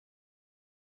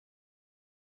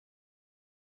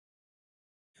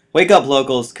Wake up,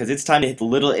 locals, because it's time to hit the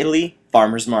Little Italy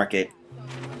Farmers Market.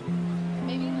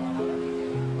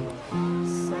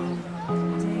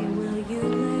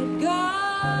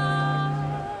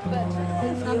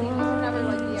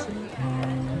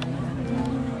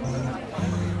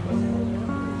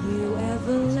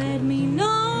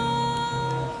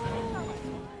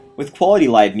 With quality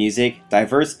live music,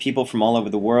 diverse people from all over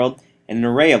the world, and an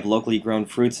array of locally grown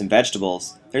fruits and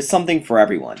vegetables, there's something for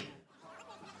everyone.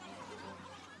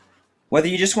 Whether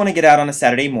you just want to get out on a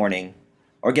Saturday morning,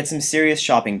 or get some serious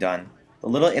shopping done, the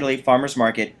Little Italy Farmers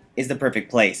Market is the perfect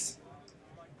place.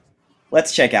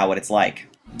 Let's check out what it's like.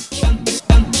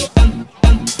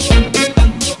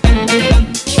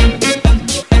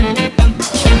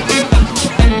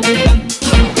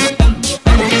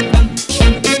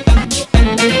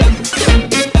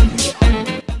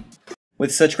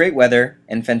 With such great weather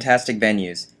and fantastic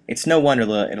venues, it's no wonder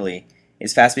Little Italy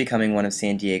is fast becoming one of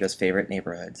San Diego's favorite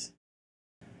neighborhoods.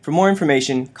 For more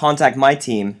information, contact my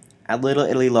team at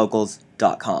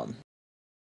littleitallylocals.com.